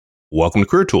Welcome to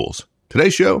Career Tools.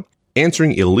 Today's show,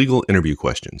 answering illegal interview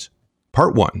questions.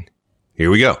 Part 1. Here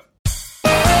we go.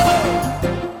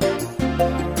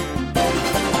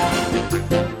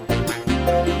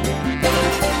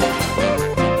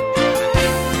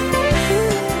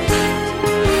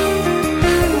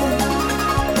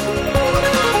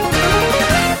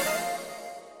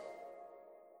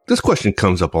 This question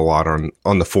comes up a lot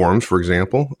on the forums, for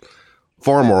example.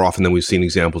 Far more often than we've seen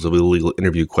examples of illegal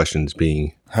interview questions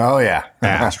being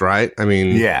asked, right? I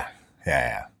mean...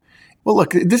 Yeah. Well,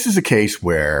 look, this is a case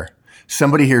where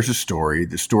somebody hears a story,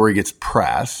 the story gets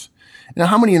press. Now,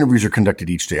 how many interviews are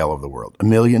conducted each day all over the world? 1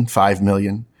 million, 5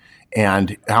 million?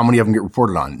 And how many of them get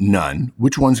reported on? None.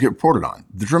 Which ones get reported on?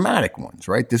 The dramatic ones,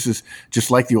 right? This is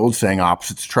just like the old saying,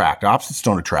 opposites attract. Opposites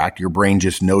don't attract. Your brain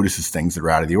just notices things that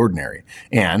are out of the ordinary.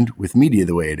 And with media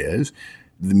the way it is,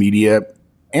 the media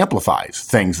amplifies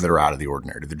things that are out of the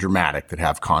ordinary, the dramatic, that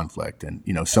have conflict. And,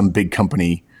 some big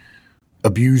company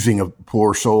abusing a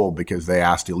poor soul because they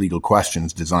asked illegal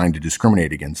questions designed to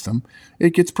discriminate against them, it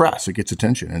gets press, it gets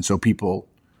attention. And so people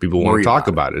want to talk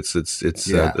about it. It's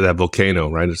that volcano,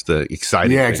 right? It's the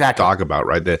exciting thing to talk about,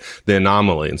 right? The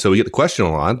anomaly. And so we get the question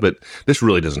a lot, but this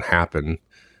really doesn't happen.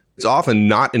 It's often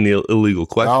not an illegal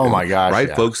question. Oh my gosh. Right?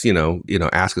 Yeah. Folks,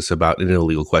 ask us about an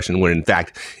illegal question when in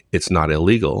fact it's not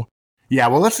illegal. Yeah,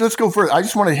 well, let's go further. I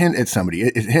just want to hint at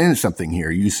something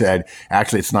here. You said,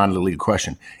 actually, it's not an illegal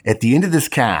question. At the end of this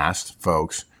cast,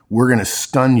 folks, we're going to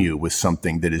stun you with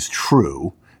something that is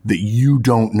true that you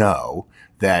don't know,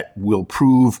 that will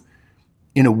prove,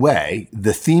 in a way,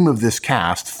 the theme of this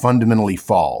cast fundamentally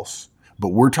false.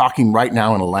 But we're talking right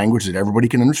now in a language that everybody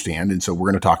can understand, and so we're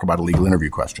going to talk about illegal interview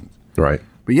questions. Right.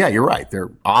 But yeah, you're right.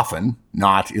 They're often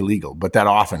not illegal, but that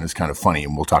often is kind of funny,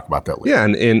 and we'll talk about that later. Yeah,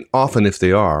 and often if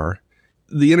they are,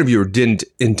 the interviewer didn't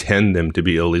intend them to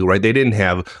be illegal, right? They didn't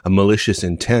have a malicious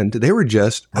intent. They were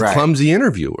just a clumsy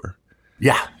interviewer.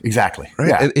 Yeah, exactly. Right?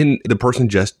 Yeah. And the person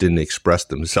just didn't express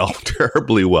themselves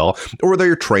terribly well, or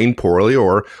they're trained poorly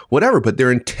or whatever, but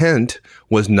their intent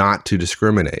was not to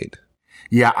discriminate.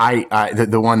 Yeah,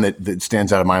 the one that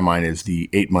stands out of my mind is the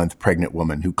 8-month pregnant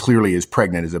woman who clearly is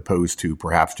pregnant as opposed to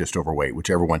perhaps just overweight,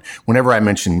 whichever one. Whenever I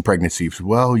mention pregnancy,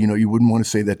 well, you wouldn't want to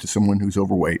say that to someone who's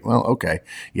overweight. Well, okay.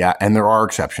 Yeah. And there are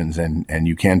exceptions, and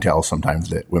you can tell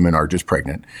sometimes that women are just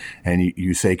pregnant, and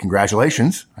you say,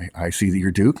 congratulations. I see that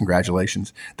you're due.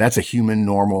 Congratulations. That's a human,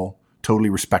 normal, totally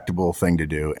respectable thing to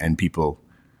do. And people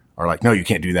are like, no, you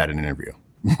can't do that in an interview.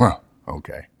 Well,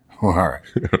 okay. All right.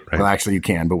 Right. Well, actually, you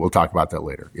can, but we'll talk about that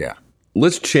later. Yeah.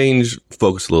 Let's change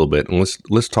focus a little bit, and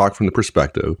let's talk from the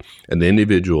perspective. And the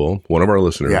individual, one of our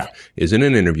listeners, is in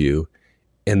an interview,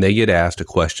 and they get asked a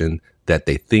question that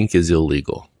they think is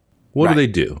illegal. What do they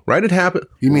do? Right? It happened.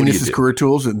 You mean this is Career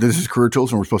Tools? This is Career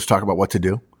Tools, and we're supposed to talk about what to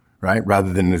do, right?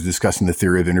 Rather than discussing the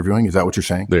theory of interviewing. Is that what you're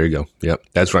saying? There you go. Yep.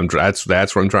 That's where I'm trying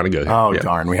to go here. Oh,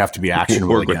 darn. We have to be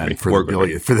actionable again for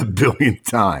the billionth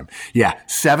time. Yeah.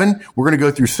 7. We're going to go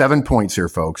through 7 points here,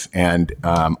 folks. And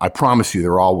I promise you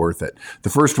they're all worth it. The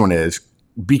first one is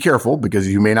be careful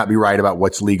because you may not be right about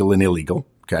what's legal and illegal.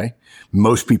 Okay.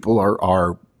 Most people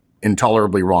are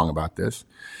intolerably wrong about this.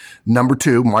 Number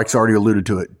 2, Mike's already alluded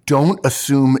to it. Don't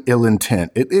assume ill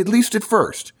intent, at least at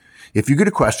first. If you get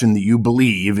a question that you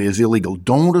believe is illegal,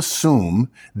 don't assume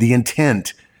the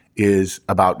intent is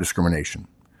about discrimination.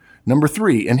 Number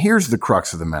 3, and here's the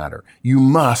crux of the matter, you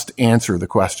must answer the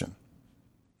question.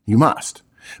 You must.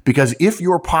 Because if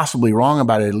you're possibly wrong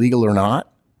about it illegal or not,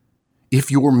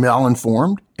 if you're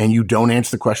malinformed and you don't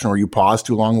answer the question or you pause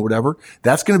too long or whatever,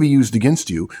 that's going to be used against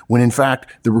you when in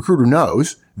fact the recruiter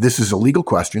knows this is a legal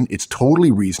question. It's totally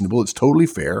reasonable. It's totally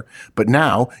fair. But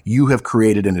now you have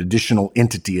created an additional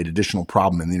entity, an additional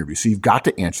problem in the interview. So you've got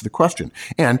to answer the question.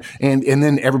 And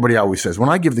then everybody always says, when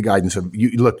I give the guidance of,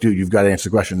 look, dude, you've got to answer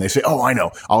the question. They say, oh, I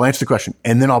know. I'll answer the question.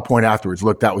 And then I'll point afterwards,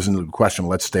 look, that was a legal question.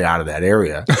 Let's stay out of that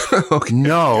area. Okay.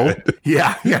 No.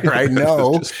 Yeah, right.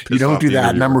 No, you don't do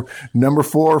that. Number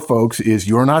 4, folks, is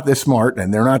you're not this smart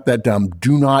and they're not that dumb.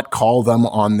 Do not call them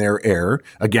on their error.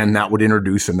 Again, that would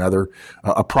introduce another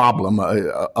a problem,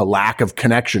 a lack of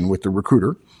connection with the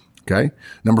recruiter. Okay.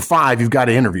 Number 5, you've got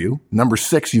to interview. Number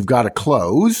 6, you've got to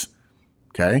close.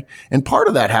 Okay. And part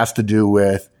of that has to do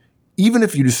with, even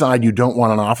if you decide you don't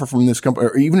want an offer from this company,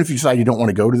 or even if you decide you don't want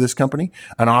to go to this company,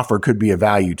 an offer could be of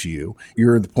value to you.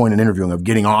 You're at the point in interviewing of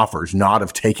getting offers, not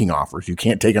of taking offers. You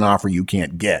can't take an offer you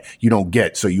can't get. You don't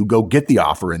get. So you go get the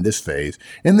offer in this phase.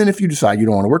 And then if you decide you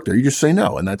don't want to work there, you just say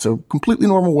no. And that's a completely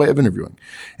normal way of interviewing.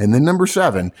 And then number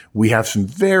 7, we have some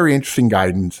very interesting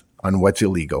guidance on what's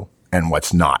illegal and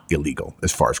what's not illegal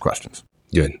as far as questions.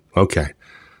 Good. Okay.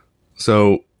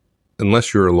 So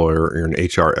unless you're a lawyer or an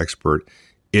HR expert,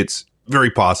 it's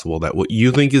very possible that what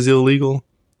you think is illegal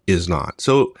is not.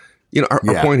 So, our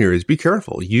point here is be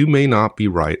careful. You may not be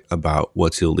right about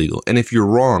what's illegal. And if you're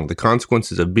wrong, the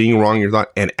consequences of being wrong in your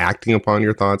thought and acting upon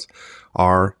your thoughts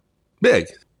are big.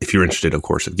 If you're interested, of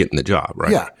course, of getting the job,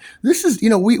 right? Yeah. This is,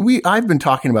 I've been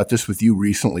talking about this with you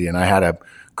recently, and I had a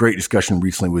great discussion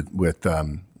recently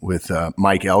with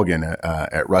Mike Elgin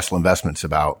at Russell Investments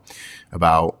about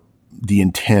the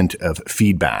intent of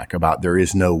feedback, about there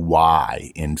is no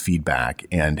why in feedback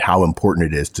and how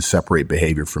important it is to separate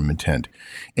behavior from intent.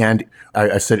 And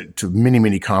I said it to many,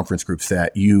 many conference groups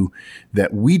that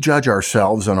we judge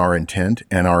ourselves on our intent,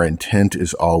 and our intent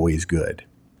is always good.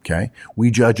 Okay.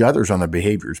 We judge others on their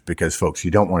behaviors because, folks,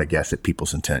 you don't want to guess at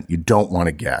people's intent. You don't want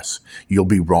to guess. You'll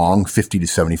be wrong 50 to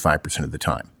 75% of the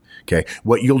time. Okay.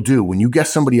 What you'll do when you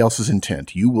guess somebody else's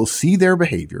intent, you will see their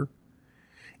behavior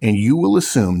and you will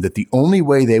assume that the only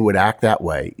way they would act that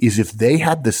way is if they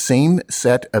had the same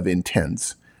set of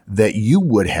intents that you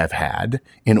would have had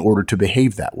in order to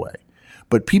behave that way.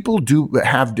 But people do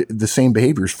have the same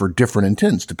behaviors for different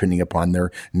intents depending upon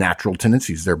their natural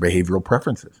tendencies, their behavioral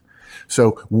preferences.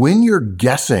 So when you're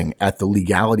guessing at the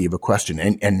legality of a question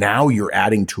and now you're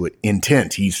adding to it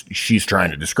intent, she's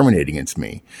trying to discriminate against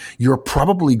me, you're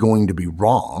probably going to be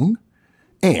wrong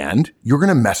and you're going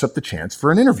to mess up the chance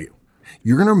for an interview.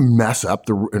 You're going to mess up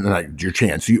your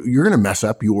chance. You're going to mess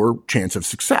up your chance of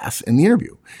success in the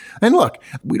interview. And look,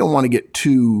 we don't want to get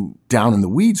too down in the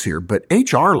weeds here, but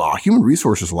HR law, human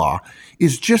resources law,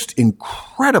 is just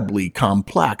incredibly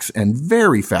complex and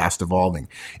very fast evolving.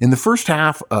 In the first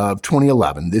half of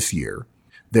 2011, this year,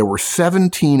 there were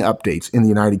 17 updates in the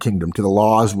United Kingdom to the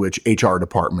laws which HR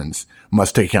departments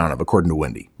must take account of, according to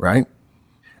Wendy, right?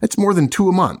 That's more than 2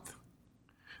 a month.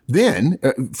 Then,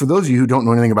 for those of you who don't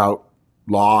know anything about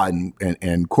law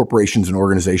and corporations and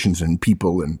organizations and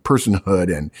people and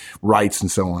personhood and rights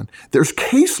and so on, there's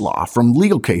case law from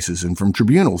legal cases and from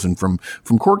tribunals and from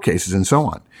court cases and so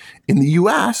on. In the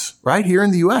U.S., right here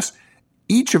in the U.S.,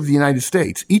 each of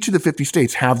the 50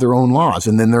 states have their own laws,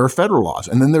 and then there are federal laws,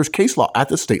 and then there's case law at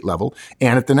the state level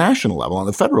and at the national level, on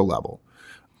the federal level.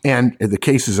 And the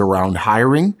cases around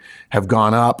hiring have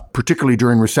gone up, particularly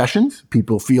during recessions.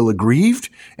 People feel aggrieved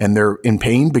and they're in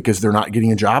pain because they're not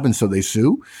getting a job, and so they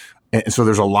sue. And so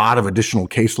there's a lot of additional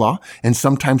case law. And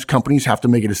sometimes companies have to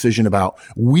make a decision about,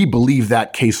 we believe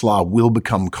that case law will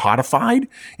become codified,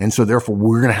 and so therefore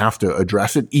we're going to have to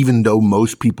address it, even though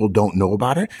most people don't know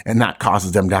about it. And that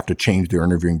causes them to have to change their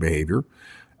interviewing behavior.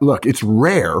 Look, it's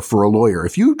rare for a lawyer.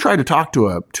 If you try to talk to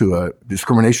a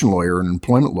discrimination lawyer, an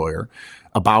employment lawyer,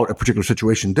 about a particular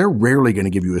situation, they're rarely going to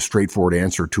give you a straightforward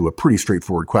answer to a pretty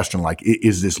straightforward question like,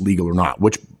 is this legal or not?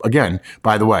 Which, again,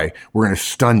 by the way, we're going to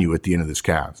stun you at the end of this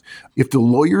cast. If the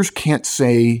lawyers can't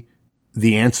say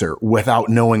the answer without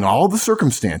knowing all the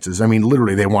circumstances, I mean,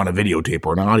 literally they want a videotape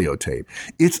or an audio tape,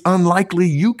 it's unlikely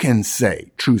you can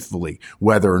say truthfully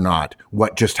whether or not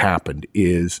what just happened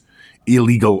is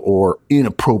illegal or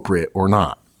inappropriate or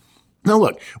not. Now,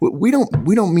 look, we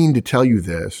don't mean to tell you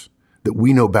this, that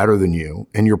we know better than you,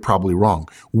 and you're probably wrong.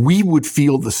 We would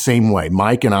feel the same way.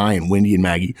 Mike and I and Wendy and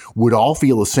Maggie would all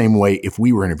feel the same way if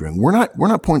we were interviewing. We're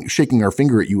not shaking our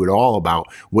finger at you at all about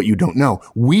what you don't know.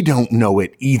 We don't know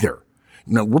it either.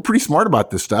 Now, we're pretty smart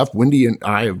about this stuff. Wendy and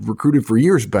I have recruited for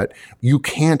years, but you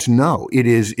can't know. It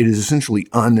is essentially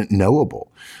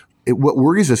unknowable. What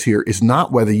worries us here is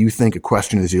not whether you think a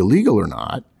question is illegal or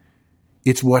not.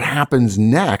 It's what happens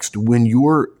next when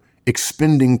you're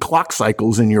expending clock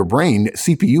cycles in your brain,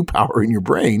 CPU power in your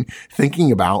brain,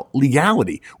 thinking about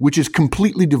legality, which is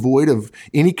completely devoid of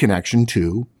any connection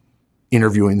to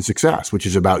interviewing success, which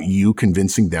is about you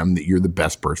convincing them that you're the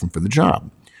best person for the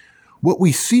job. What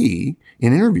we see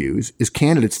in interviews is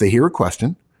candidates, they hear a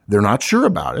question, they're not sure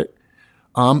about it.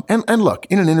 And look,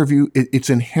 in an interview, it's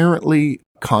inherently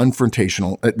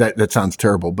confrontational. That sounds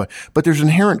terrible, but there's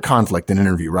inherent conflict in an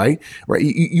interview, right? Right.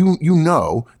 You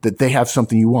know that they have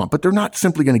something you want, but they're not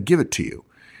simply going to give it to you.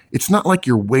 It's not like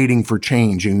you're waiting for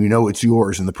change and you know it's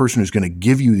yours, and the person who's going to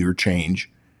give you your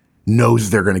change knows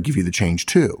they're going to give you the change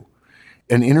too.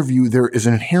 An interview, there is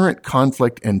an inherent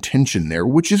conflict and tension there,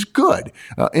 which is good.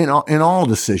 In all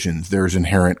decisions, there's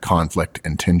inherent conflict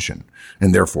and tension,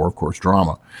 and therefore, of course,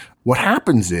 drama. What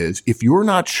happens is, if you're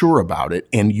not sure about it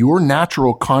and your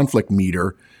natural conflict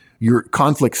meter, your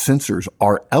conflict sensors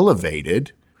are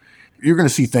elevated, you're going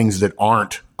to see things that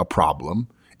aren't a problem,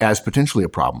 as potentially a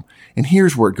problem. And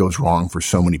here's where it goes wrong for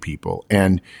so many people.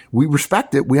 And we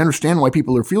respect it. We understand why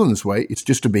people are feeling this way. It's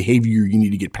just a behavior you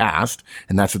need to get past.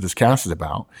 And that's what this cast is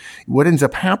about. What ends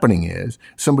up happening is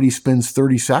somebody spends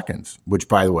 30 seconds, which,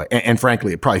 by the way, and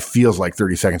frankly, it probably feels like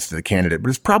 30 seconds to the candidate, but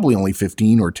it's probably only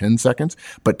 15 or 10 seconds.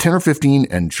 But 10 or 15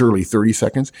 and surely 30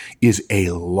 seconds is a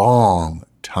long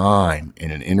time in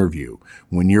an interview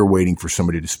when you're waiting for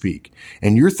somebody to speak.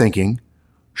 And you're thinking,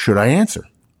 should I answer?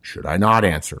 Should I not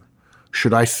answer?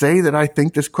 Should I say that I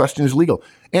think this question is legal?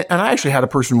 And I actually had a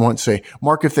person once say,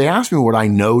 Mark, if they ask me what I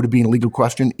know to be a legal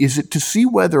question, is it to see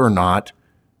whether or not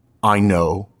I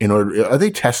know? Are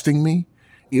they testing me?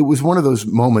 It was one of those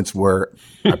moments where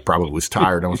I probably was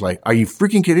tired. I was like, are you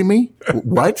freaking kidding me?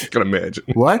 What? I can imagine.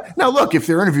 What? Now, look, if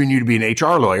they're interviewing you to be an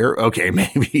HR lawyer, okay,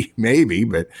 maybe.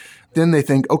 But then they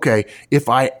think, okay, if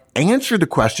I answer the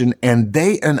question and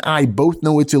they and I both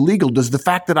know it's illegal, does the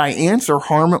fact that I answer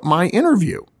harm my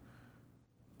interview?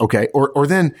 Okay. Or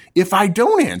then if I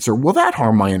don't answer, will that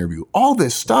harm my interview? All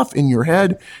this stuff in your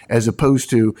head as opposed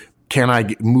to, can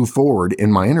I move forward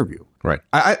in my interview? Right.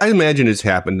 I imagine it's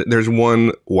happened. There's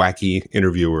one wacky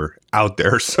interviewer out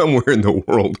there somewhere in the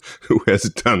world who has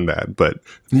done that. But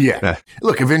yeah,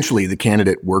 look, eventually the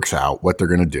candidate works out what they're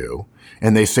going to do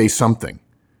and they say something.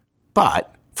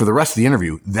 But for the rest of the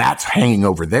interview, that's hanging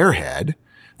over their head.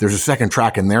 There's a second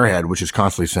track in their head, which is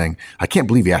constantly saying, I can't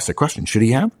believe he asked that question. Should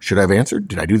he have? Should I have answered?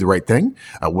 Did I do the right thing?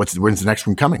 When's the next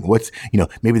one coming?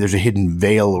 Maybe there's a hidden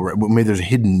veil or maybe there's a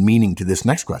hidden meaning to this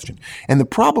next question. And the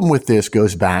problem with this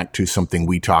goes back to something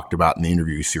we talked about in the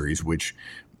interview series, which,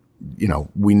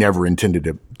 we never intended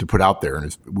to put out there.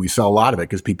 And we saw a lot of it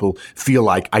because people feel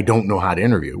like I don't know how to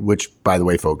interview, which, by the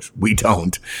way, folks, we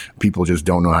don't. People just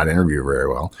don't know how to interview very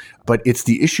well. But it's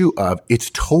the issue of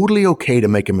it's totally okay to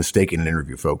make a mistake in an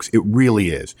interview, folks. It really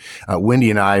is.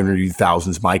 Wendy and I have interviewed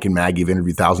thousands. Mike and Maggie have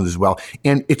interviewed thousands as well.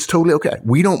 And it's totally okay.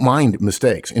 We don't mind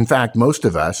mistakes. In fact, most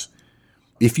of us,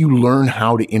 if you learn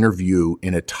how to interview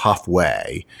in a tough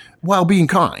way, while being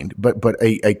kind, but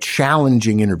a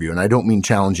challenging interview, and I don't mean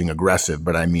challenging aggressive,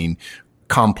 but I mean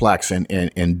complex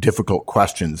and difficult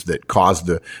questions that cause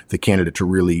the candidate to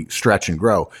really stretch and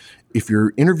grow. If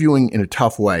you're interviewing in a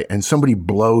tough way and somebody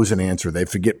blows an answer, they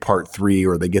forget part 3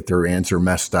 or they get their answer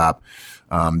messed up,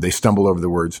 they stumble over the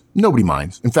words, nobody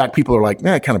minds. In fact, people are like,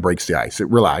 it kind of breaks the ice.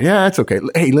 Yeah, it's okay.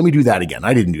 Hey, let me do that again.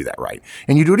 I didn't do that right.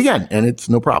 And you do it again and it's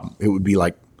no problem. It would be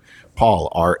like Paul,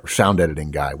 our sound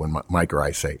editing guy, when Mike or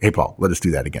I say, hey, Paul, let us do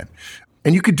that again.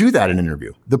 And you could do that in an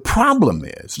interview. The problem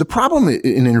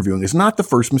in interviewing is not the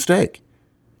first mistake.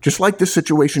 Just like this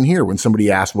situation here, when somebody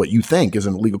asks what you think is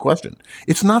an illegal question.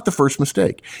 It's not the first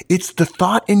mistake. It's the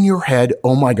thought in your head,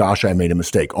 oh my gosh, I made a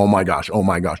mistake. Oh my gosh.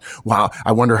 Wow,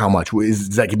 I wonder how much. Does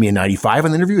that give me a 95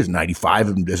 in the interview? Is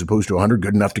 95 as opposed to 100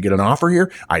 good enough to get an offer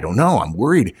here? I don't know. I'm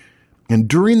worried. And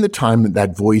during the time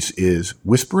that voice is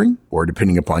whispering, or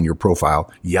depending upon your profile,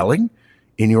 yelling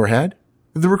in your head,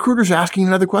 the recruiter's asking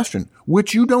another question,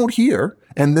 which you don't hear,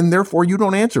 and then therefore you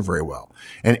don't answer very well.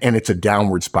 And it's a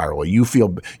downward spiral. You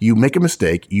make a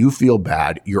mistake, you feel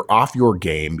bad, you're off your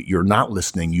game, you're not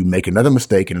listening, you make another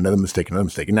mistake and another mistake and another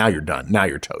mistake, and now you're done. Now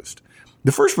you're toast.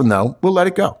 The first one, though, we'll let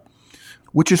it go,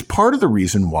 which is part of the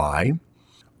reason why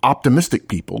optimistic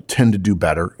people tend to do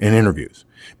better in interviews.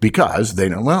 Because they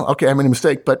know, well, okay, I made a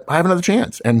mistake, but I have another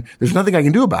chance. And there's nothing I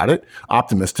can do about it.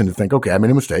 Optimists tend to think, okay, I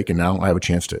made a mistake, and now I have a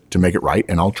chance to make it right,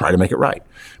 and I'll try to make it right.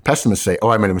 Pessimists say,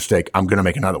 I made a mistake, I'm going to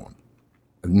make another one.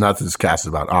 Not that this cast is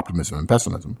about optimism and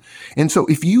pessimism. And so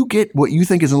if you get what you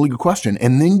think is an illegal question,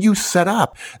 and then you set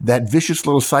up that vicious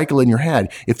little cycle in your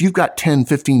head, if you've got 10,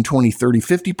 15, 20, 30,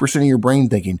 50% of your brain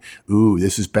thinking, ooh,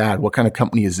 this is bad. What kind of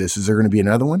company is this? Is there going to be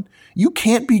another one? You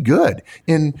can't be good.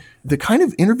 And the kind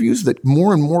of interviews that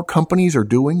more and more companies are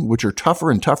doing, which are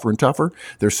tougher and tougher and tougher,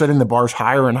 they're setting the bars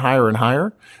higher and higher and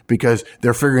higher because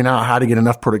they're figuring out how to get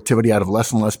enough productivity out of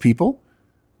less and less people.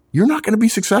 You're not going to be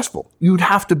successful. You'd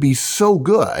have to be so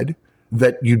good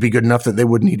that you'd be good enough that they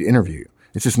wouldn't need to interview you.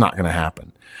 It's just not going to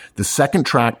happen. The second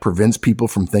track prevents people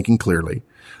from thinking clearly,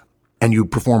 and you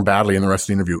perform badly in the rest of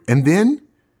the interview. And then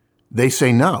they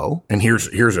say no. And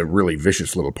here's a really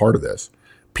vicious little part of this.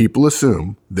 People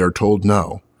assume they're told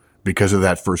no because of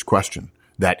that first question,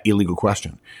 that illegal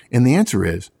question. And the answer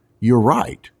is, you're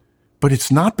right. But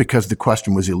it's not because the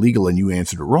question was illegal and you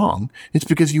answered it wrong. It's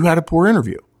because you had a poor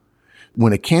interview.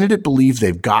 When a candidate believes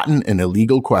they've gotten an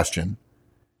illegal question,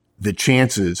 the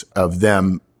chances of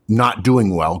them not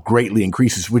doing well greatly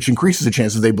increases, which increases the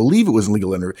chances they believe it was an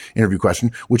illegal interview question,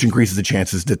 which increases the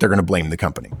chances that they're going to blame the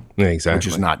company. Yeah, exactly. Which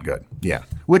is not good. Yeah.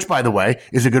 Which, by the way,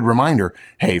 is a good reminder.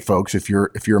 Hey, folks, if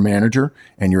you're a manager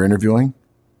and you're interviewing,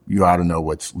 You ought to know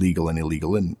what's legal and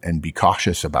illegal and be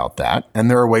cautious about that.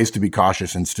 And there are ways to be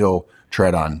cautious and still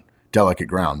tread on delicate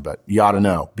ground, but you ought to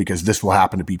know, because this will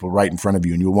happen to people right in front of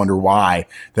you, and you'll wonder why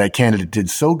that candidate did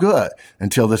so good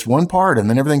until this one part, and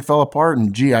then everything fell apart,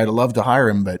 and gee, I'd love to hire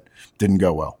him, but didn't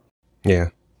go well. Yeah.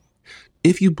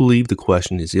 If you believe the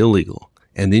question is illegal,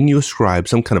 and then you ascribe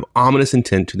some kind of ominous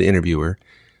intent to the interviewer,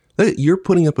 you're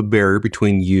putting up a barrier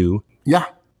between you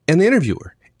and the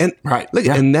interviewer. And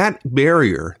and that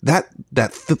barrier, that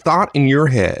thought in your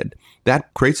head,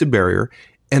 that creates a barrier,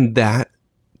 and that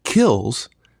kills,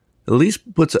 at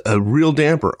least puts a real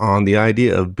damper on the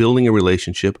idea of building a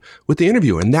relationship with the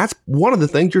interviewer. And that's one of the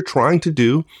things you're trying to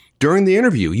do during the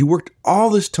interview. You worked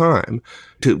all this time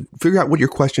to figure out what your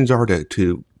questions are,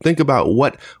 to think about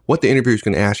what the interviewer is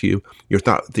going to ask you. You're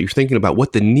thinking about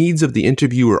what the needs of the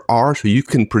interviewer are, so you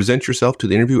can present yourself to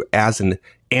the interviewer as an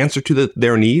answer to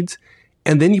their needs.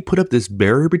 And then you put up this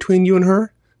barrier between you and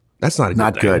her. That's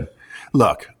not good.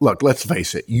 Look, let's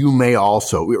face it. You may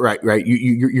also, right.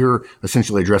 You're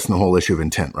essentially addressing the whole issue of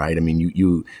intent, right? I mean,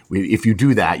 if you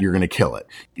do that, you're going to kill it.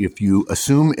 If you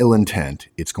assume ill intent,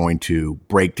 it's going to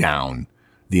break down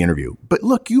the interview. But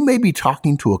look, you may be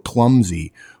talking to a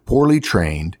clumsy, poorly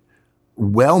trained,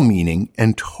 well-meaning,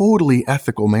 and totally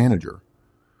ethical manager.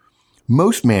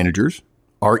 Most managers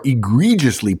are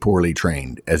egregiously poorly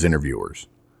trained as interviewers.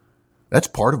 That's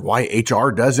part of why HR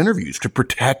does interviews, to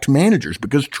protect managers,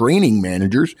 because training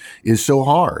managers is so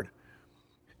hard.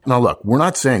 Now, look, we're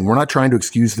not trying to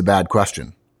excuse the bad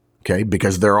question, okay?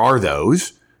 Because there are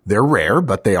those. They're rare,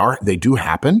 but they do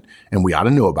happen, and we ought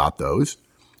to know about those.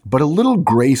 But a little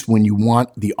grace when you want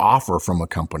the offer from a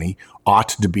company ought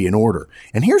to be in order.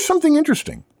 And here's something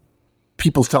interesting.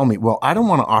 People tell me, well, I don't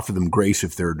want to offer them grace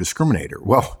if they're a discriminator.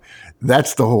 Well,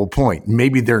 that's the whole point.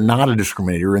 Maybe they're not a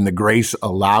discriminator, and the grace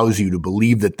allows you to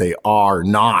believe that they are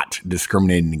not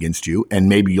discriminating against you. And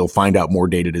maybe you'll find out more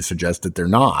data to suggest that they're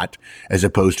not, as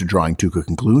opposed to drawing to a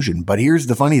conclusion. But here's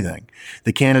the funny thing.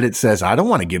 The candidate says, I don't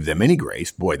want to give them any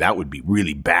grace. Boy, that would be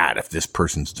really bad if this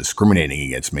person's discriminating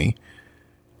against me.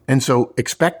 And so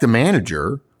expect the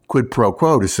manager, quid pro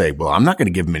quo, to say, well, I'm not going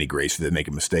to give them any grace if they make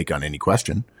a mistake on any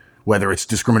question, whether it's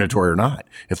discriminatory or not.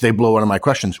 If they blow one of my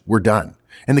questions, we're done.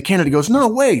 And the candidate goes, no,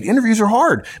 wait, interviews are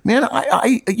hard. Man,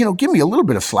 I give me a little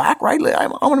bit of slack, right? I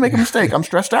want to make a mistake. I'm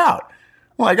stressed out.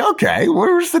 I'm like, okay,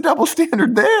 where's the double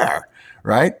standard there,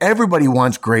 right? Everybody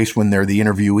wants grace when they're the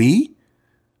interviewee,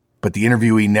 but the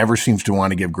interviewee never seems to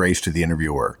want to give grace to the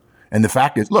interviewer. And the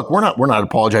fact is, look, we're not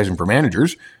apologizing for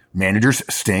managers. Managers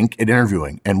stink at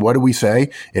interviewing. And what do we say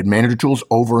at Manager Tools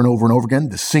over and over and over again?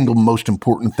 The single most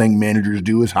important thing managers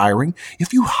do is hiring.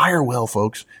 If you hire well,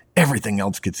 folks, everything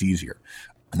else gets easier.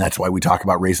 And that's why we talk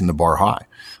about raising the bar high.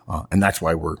 And that's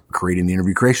why we're creating the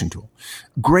interview creation tool.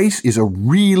 Grace is a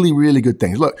really, really good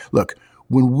thing. Look,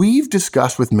 when we've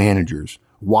discussed with managers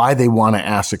why they want to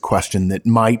ask a question that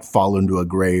might fall into a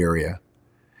gray area,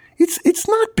 it's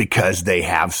not because they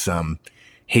have some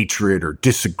hatred or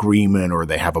disagreement, or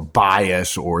they have a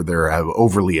bias, or they're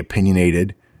overly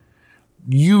opinionated.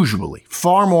 Usually,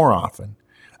 far more often,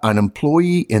 an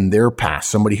employee in their past,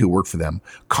 somebody who worked for them,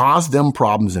 caused them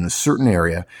problems in a certain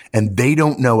area, and they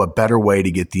don't know a better way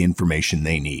to get the information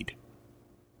they need.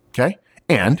 Okay?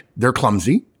 And they're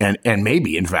clumsy, and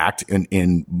maybe, in fact,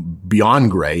 in beyond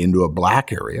gray into a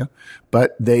black area,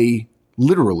 but they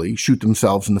literally shoot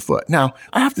themselves in the foot. Now,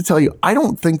 I have to tell you, I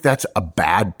don't think that's a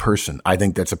bad person. I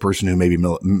think that's a person who may be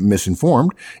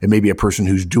misinformed. It may be a person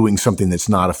who's doing something that's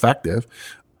not effective,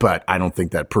 but I don't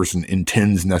think that person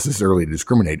intends necessarily to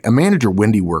discriminate. A manager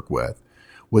Wendy worked with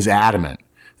was adamant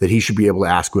that he should be able to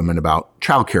ask women about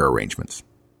childcare arrangements.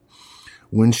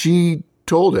 When she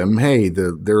told him, hey,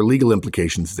 there are legal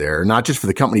implications there, not just for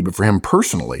the company, but for him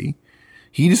personally,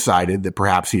 he decided that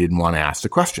perhaps he didn't want to ask the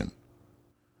question.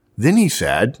 Then he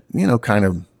said, kind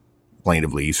of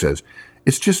plaintively, he says,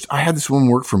 it's just, I had this woman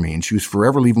work for me, and she was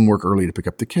forever leaving work early to pick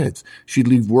up the kids. She'd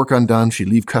leave work undone. She'd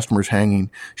leave customers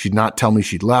hanging. She'd not tell me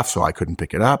she'd left, so I couldn't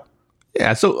pick it up.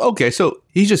 Yeah. So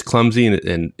he's just clumsy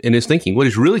in his thinking. What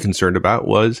he's really concerned about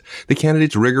was the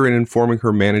candidate's rigor in informing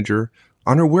her manager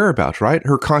on her whereabouts, right?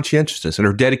 Her conscientiousness and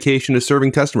her dedication to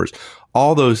serving customers,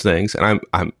 all those things. And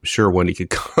I'm sure Wendy could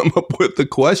come up with a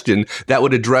question that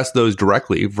would address those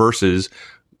directly versus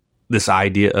this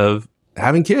idea of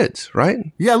having kids,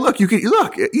 right? Yeah, look,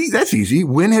 that's easy.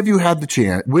 When have you had the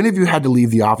chance? When have you had to leave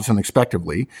the office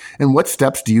unexpectedly? And what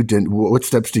steps did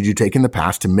you take in the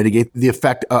past to mitigate the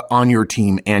effect on your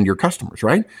team and your customers,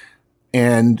 right?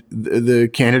 And the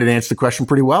candidate answered the question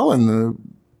pretty well and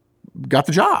got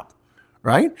the job,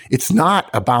 right? It's not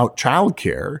about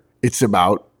childcare. It's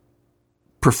about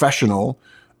professional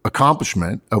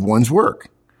accomplishment of one's work,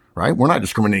 right? We're not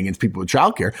discriminating against people with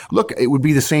childcare. Look, it would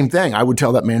be the same thing. I would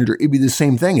tell that manager, it'd be the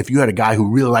same thing if you had a guy who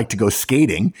really liked to go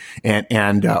skating and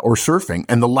or surfing,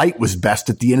 and the light was best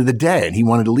at the end of the day, and he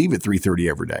wanted to leave at 3:30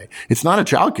 every day. It's not a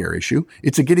childcare issue.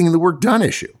 It's a getting the work done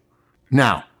issue.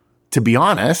 Now, to be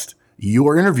honest,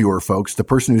 your interviewer, folks, the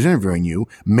person who's interviewing you,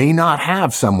 may not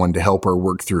have someone to help her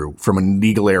work through from a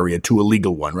legal area to a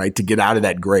legal one, right? To get out of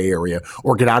that gray area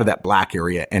or get out of that black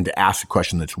area and to ask a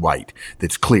question that's white,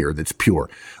 that's clear, that's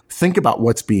pure. Think about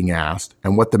what's being asked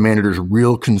and what the manager's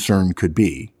real concern could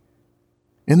be,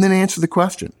 and then answer the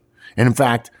question. And in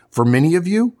fact, for many of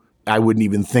you, I wouldn't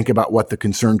even think about what the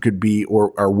concern could be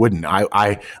or wouldn't.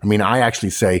 I mean, I actually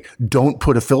say, don't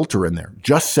put a filter in there.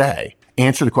 Just say,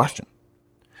 answer the question.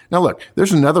 Now, look,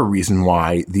 there's another reason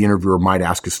why the interviewer might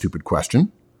ask a stupid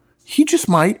question. He just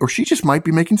might, or she just might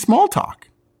be making small talk.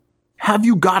 Have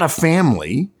you got a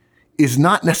family is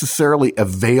not necessarily a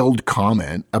veiled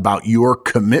comment about your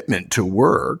commitment to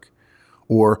work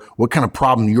or what kind of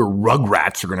problem your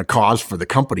rugrats are going to cause for the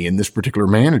company and this particular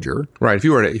manager. Right. If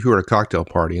you were at a cocktail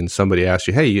party and somebody asked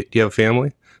you, hey, do you have a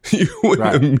family? You would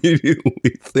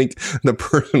immediately think the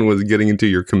person was getting into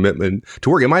your commitment to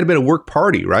work. It might have been a work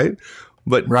party, right?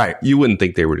 But you wouldn't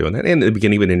think they were doing that. And at the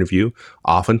beginning of an interview,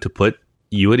 often to put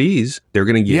you at ease, they're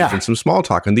going to engage in some small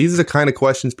talk. And these are the kind of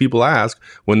questions people ask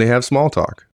when they have small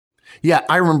talk. Yeah,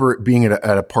 I remember being at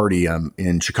a party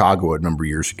in Chicago a number of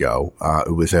years ago.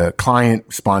 It was a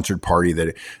client-sponsored party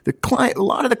that a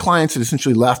lot of the clients had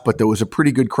essentially left, but there was a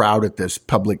pretty good crowd at this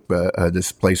public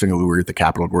this place. We were at the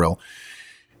Capitol Grill.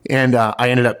 And I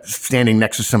ended up standing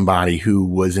next to somebody who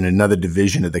was in another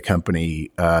division of the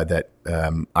company that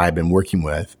I've been working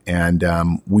with. And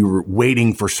we were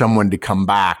waiting for someone to come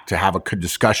back to have a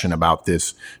discussion about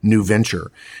this new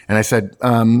venture. And I said,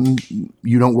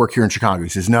 you don't work here in Chicago? He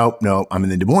says, no, I'm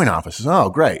in the Des Moines office. I said, oh,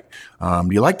 great. Do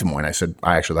you like Des Moines? I said,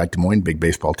 I actually like Des Moines, big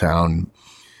baseball town,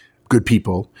 good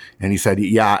people. And he said,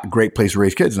 yeah, great place to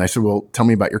raise kids. And I said, well, tell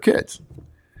me about your kids.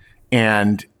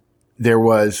 And there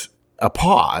was a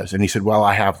pause, and he said, well,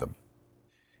 I have them.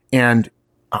 And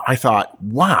I thought,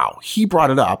 wow, he brought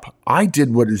it up. I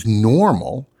did what is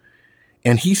normal.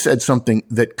 And he said something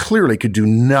that clearly could do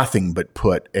nothing but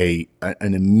put an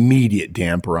immediate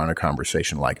damper on a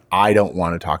conversation like, I don't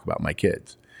want to talk about my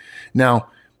kids. Now,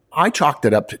 I chalked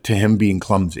it up to him being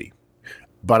clumsy.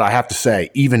 But I have to say,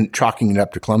 even chalking it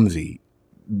up to clumsy,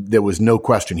 there was no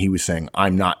question he was saying,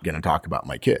 I'm not going to talk about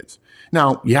my kids.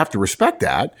 Now, you have to respect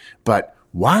that, but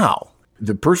wow.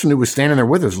 The person who was standing there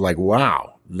with us was like,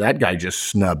 wow, that guy just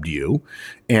snubbed you.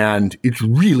 And it's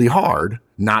really hard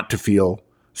not to feel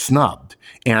snubbed.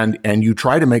 And you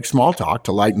try to make small talk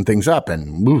to lighten things up.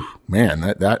 And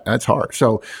man, that's hard.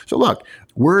 So look,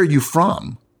 where are you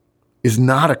from is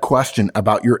not a question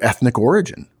about your ethnic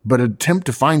origin, but an attempt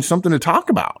to find something to talk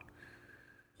about.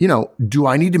 You know, do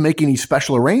I need to make any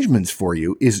special arrangements for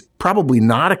you is probably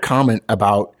not a comment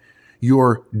about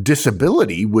your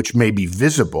disability, which may be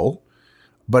visible,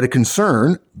 but a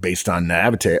concern based on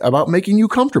naivete about making you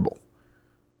comfortable.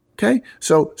 Okay.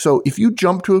 So if you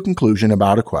jump to a conclusion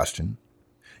about a question,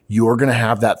 you're going to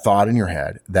have that thought in your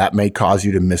head that may cause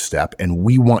you to misstep. And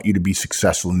we want you to be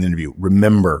successful in the interview.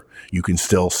 Remember, you can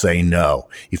still say no.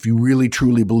 If you really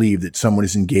truly believe that someone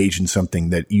is engaged in something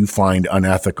that you find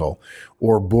unethical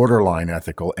or borderline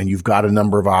ethical, and you've got a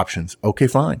number of options, okay,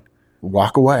 fine.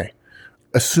 Walk away.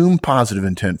 Assume positive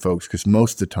intent, folks, because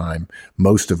most of the time,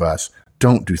 most of us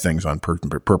don't do things on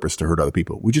purpose to hurt other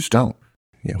people. We just don't.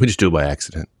 Yeah, we just do it by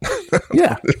accident.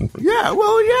 Yeah.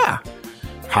 Well, yeah.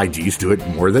 High G's do it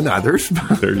more than others.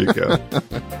 There you go.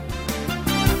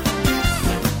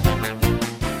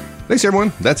 Thanks,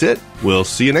 everyone. That's it. We'll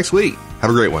see you next week. Have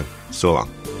a great one. So long.